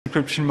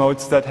encryption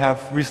modes that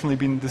have recently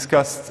been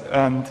discussed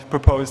and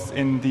proposed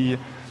in the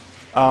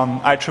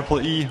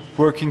IEEE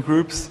working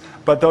groups,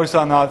 but those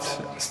are not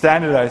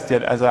standardized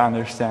yet, as I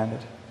understand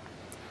it.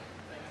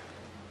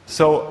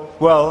 So,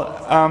 well,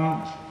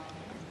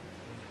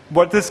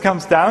 what this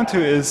comes down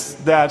to is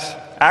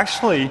that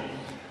actually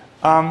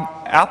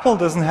Apple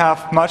doesn't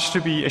have much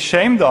to be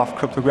ashamed of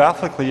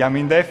cryptographically. I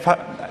mean, they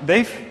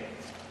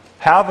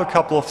have a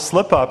couple of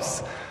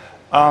slip-ups,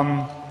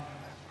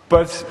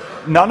 but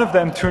none of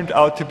them turned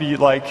out to be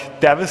like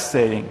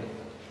devastating.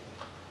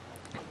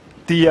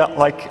 The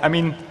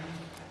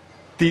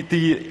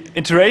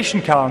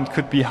iteration count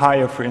could be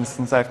higher, for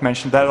instance. I've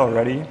mentioned that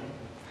already.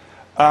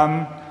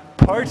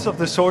 Parts of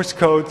the source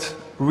code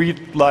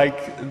read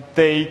like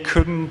they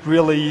couldn't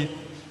really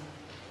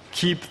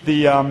keep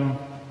the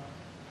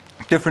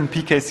different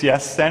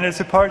PKCS standards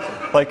apart.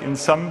 Like in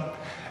some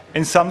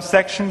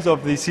sections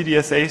of the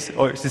CDSA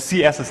or the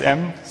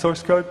CSSM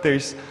source code,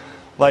 there's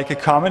like a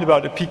comment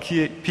about a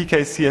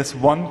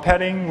PKCS1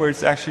 padding, where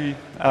it's actually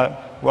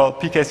well,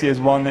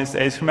 PKCS1 is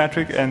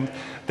asymmetric, and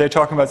they're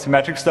talking about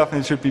symmetric stuff,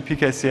 and it should be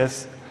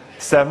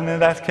PKCS7 in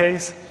that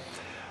case.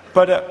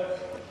 But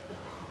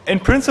in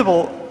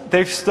principle,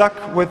 they've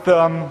stuck with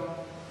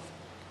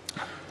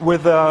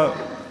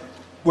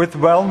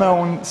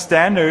well-known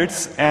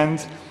standards,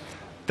 and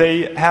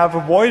they have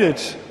avoided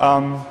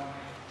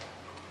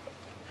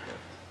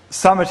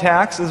some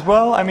attacks as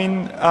well. I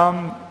mean,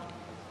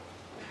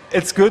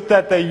 it's good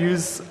that they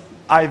use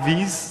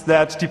IVs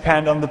that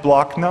depend on the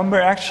block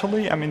number,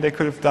 actually. I mean, they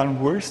could have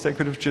done worse. They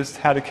could have just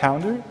had a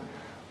counter.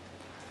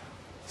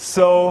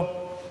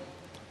 So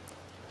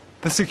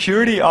the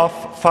security of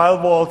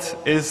FileVault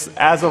is,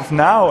 as of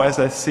now, as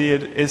I see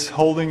it, is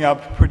holding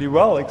up pretty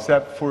well,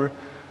 except for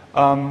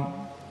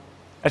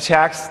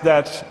attacks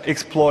that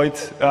exploit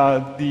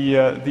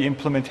the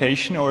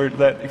implementation, or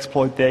that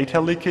exploit data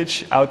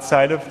leakage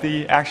outside of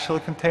the actual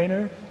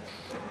container.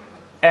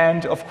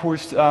 And, of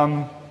course,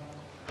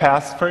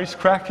 passphrase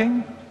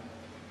cracking.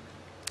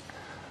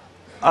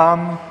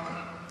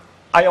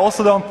 I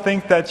also don't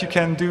think that you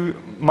can do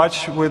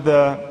much with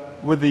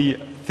the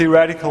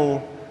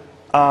theoretical,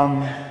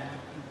 I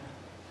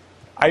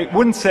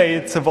wouldn't say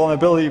it's a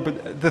vulnerability,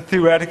 but the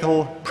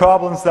theoretical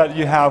problems that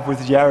you have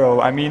with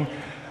Yarrow. I mean,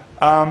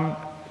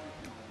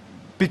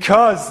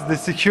 because the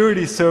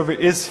security server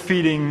is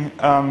feeding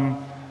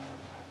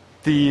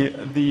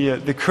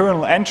the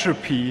kernel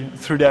entropy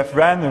through def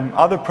random,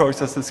 other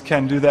processes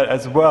can do that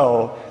as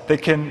well. They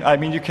can, I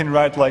mean, you can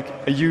write like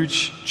a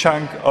huge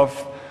chunk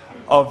of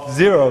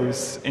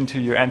zeros into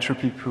your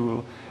entropy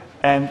pool,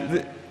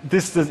 and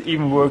this doesn't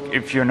even work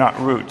if you're not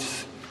root.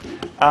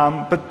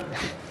 But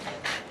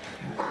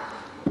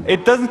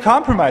it doesn't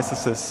compromise the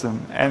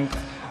system, and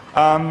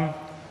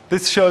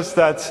this shows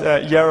that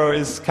Yarrow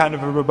is kind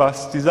of a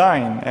robust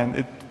design, and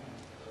it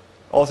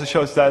also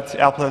shows that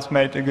Apple has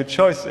made a good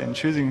choice in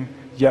choosing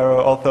Yarrow,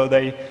 although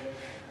they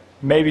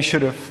maybe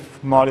should have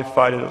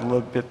modified it a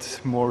little bit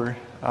more,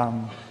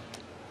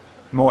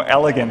 more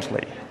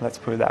elegantly, let's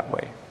put it that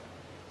way.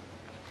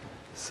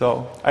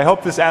 So I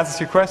hope this answers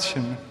your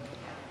question.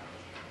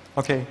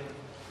 Okay.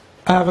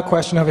 I have a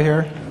question over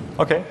here.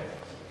 Okay.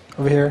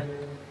 Over here.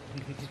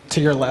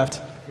 To your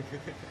left.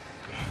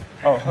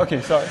 Oh,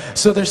 okay, sorry.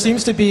 So there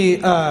seems to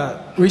be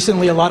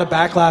recently a lot of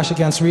backlash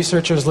against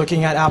researchers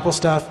looking at Apple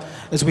stuff,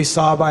 as we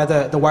saw by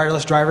the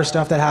wireless driver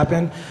stuff that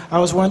happened. I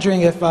was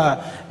wondering if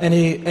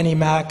any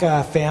Mac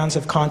fans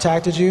have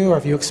contacted you, or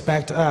if you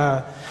expect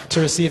to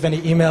receive any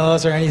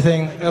emails or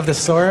anything of the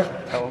sort.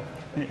 Oh,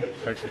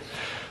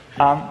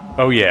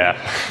 oh yeah.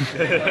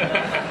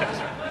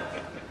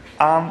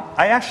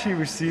 I actually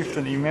received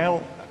an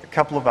email a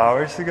couple of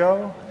hours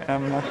ago.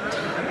 Can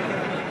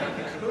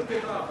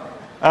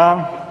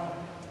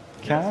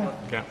I?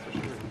 Yeah.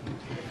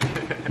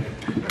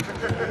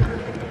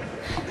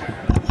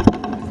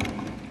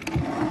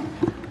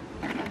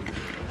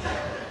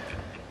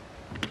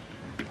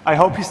 I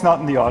hope he's not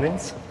in the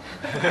audience.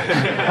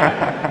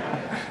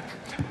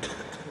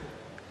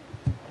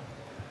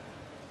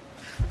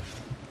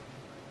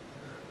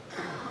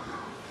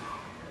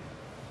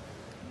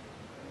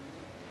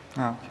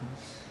 Okay.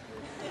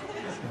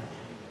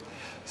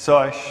 So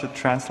I should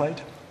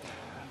translate.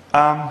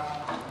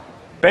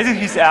 Basically,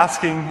 he's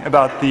asking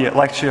about the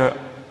lecture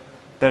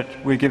that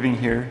we're giving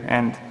here,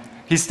 and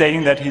he's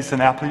stating that he's an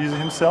Apple user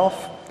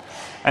himself,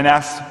 and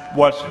asks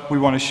what we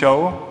want to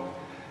show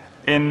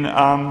in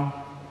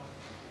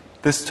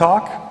this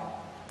talk.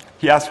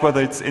 He asked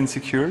whether it's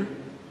insecure.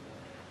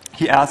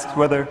 He asked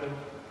whether,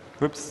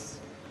 whoops,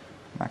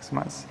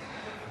 maximize,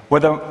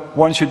 whether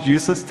one should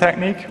use this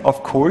technique.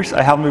 Of course,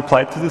 I haven't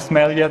replied to this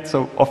mail yet,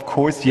 so of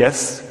course,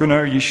 yes,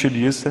 Gunnar, you should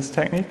use this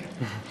technique.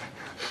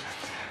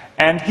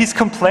 And he's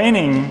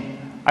complaining,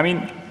 I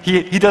mean,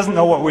 he doesn't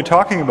know what we're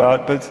talking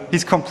about, but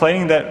he's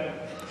complaining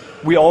that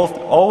we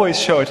always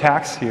show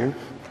attacks here.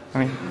 I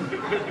mean,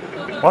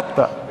 what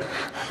the?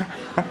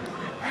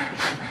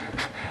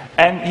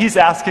 And he's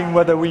asking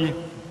whether we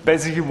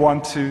basically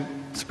want to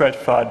spread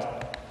FUD.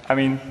 I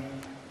mean,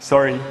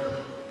 sorry,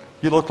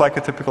 you look like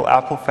a typical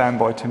Apple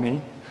fanboy to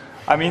me.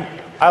 I mean,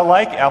 I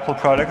like Apple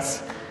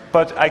products,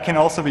 but I can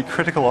also be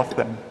critical of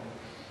them.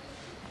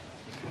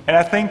 And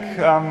I think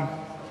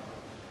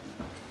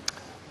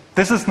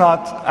this is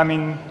not, I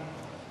mean,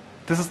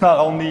 this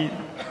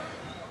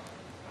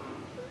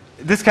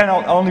can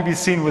only be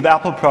seen with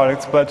Apple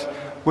products, but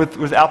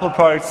with Apple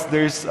products,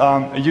 there's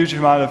a huge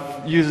amount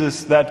of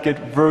users that get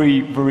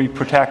very, very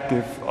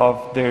protective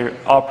of their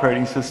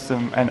operating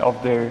system and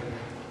of their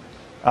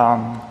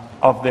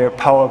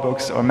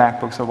PowerBooks or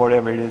MacBooks or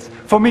whatever it is.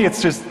 For me,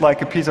 it's just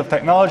like a piece of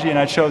technology, and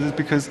I chose it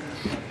because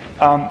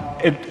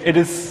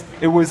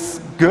it was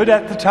good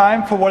at the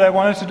time for what I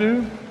wanted to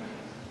do,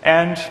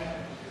 and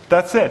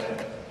that's it.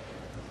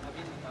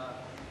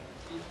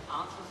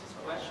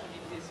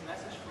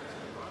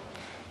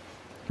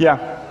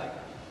 Yeah.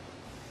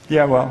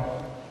 Yeah,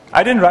 well,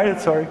 I didn't write it,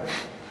 sorry.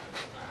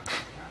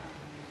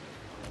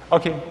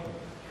 Okay.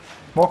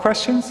 More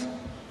questions?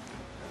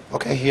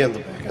 Okay, here in the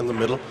back, in the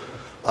middle.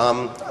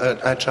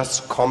 I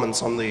just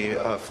comments on the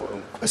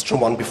question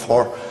one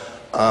before.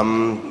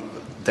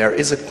 There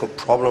is a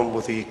problem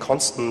with the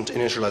constant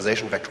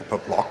initialization vector per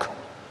block,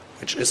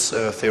 which is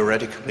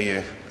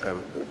theoretically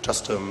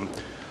just a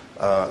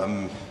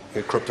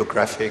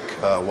cryptographic,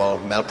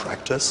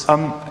 malpractice.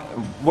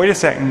 Wait a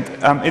second.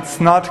 It's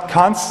not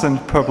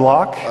constant per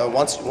block.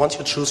 Once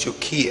you choose your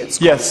key, it's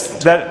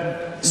constant.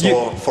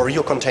 So for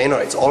your container,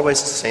 it's always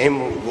the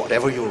same,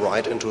 whatever you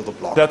write into the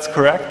block. That's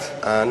correct.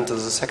 And the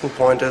second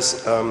point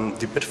is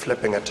the bit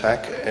flipping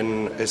attack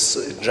is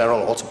in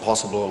general also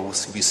possible with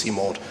CBC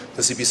mode.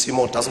 The CBC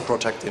mode doesn't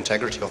protect the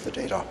integrity of the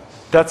data.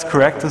 That's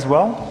correct as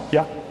well.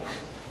 Yeah.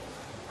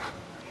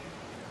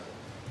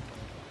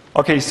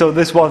 Okay, so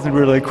this wasn't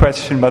really a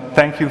question, but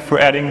thank you for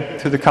adding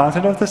to the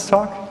content of this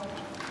talk.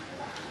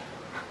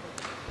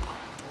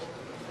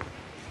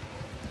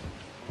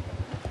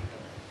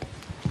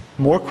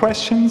 More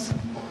questions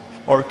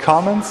or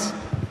comments?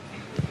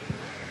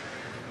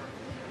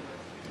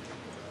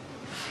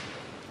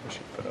 We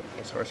should put up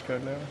the source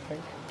code now, I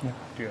think. Yeah.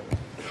 Do you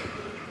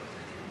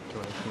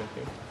want to commit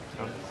it?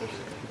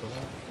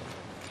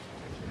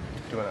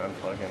 Do you want to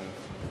unplug and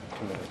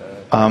commit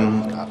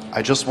that?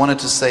 I just wanted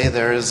to say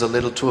there is a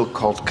little tool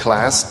called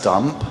class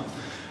dump,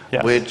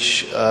 Yes.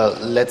 which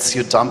lets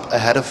you dump a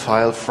header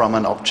file from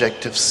an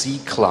Objective-C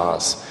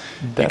class.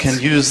 You can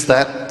use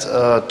that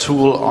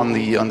tool on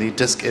the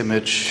disk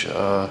image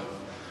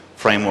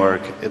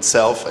framework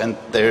itself, and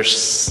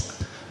there's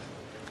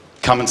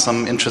coming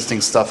some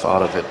interesting stuff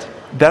out of it.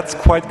 That's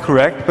quite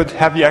correct, but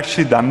have you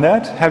actually done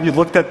that? Have you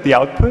looked at the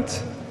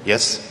output?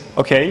 Yes.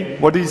 Okay,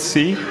 what do you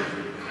see?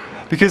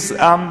 Because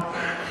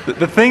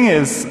the thing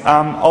is,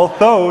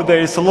 although there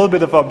is a little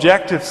bit of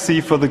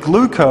Objective-C for the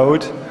glue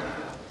code,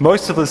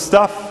 most of the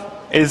stuff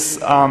is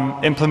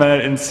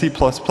implemented in C++.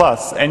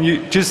 And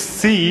you just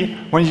see,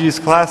 when you use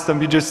class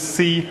dump, you just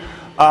see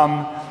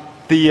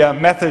the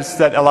methods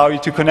that allow you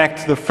to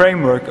connect to the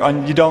framework,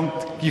 and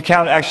you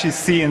can't actually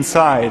see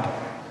inside.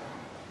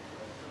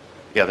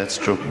 Yeah, that's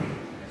true.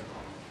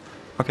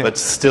 Okay. But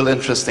still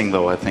interesting,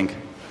 though, I think.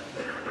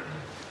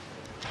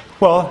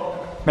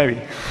 Well, maybe.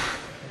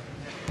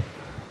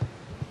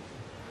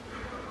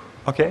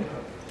 Okay.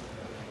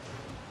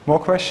 More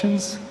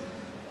questions?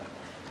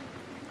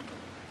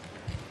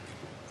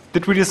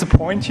 Did we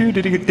disappoint you?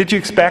 Did you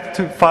expect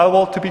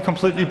Firewall to be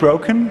completely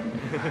broken?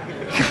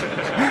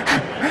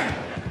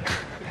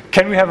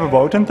 Can we have a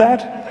vote on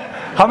that?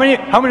 How many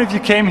of you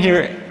came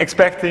here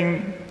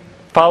expecting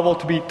Firewall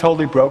to be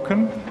totally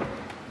broken?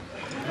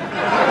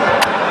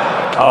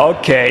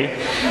 Okay.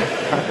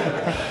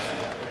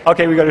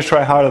 Okay, we got to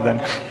try harder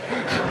then.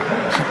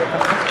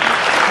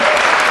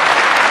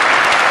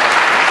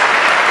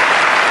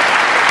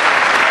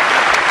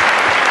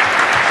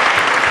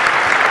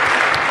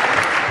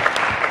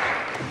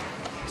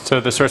 So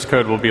the source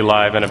code will be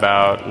live in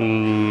about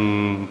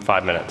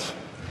 5 minutes.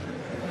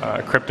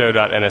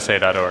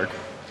 Crypto.nsa.org.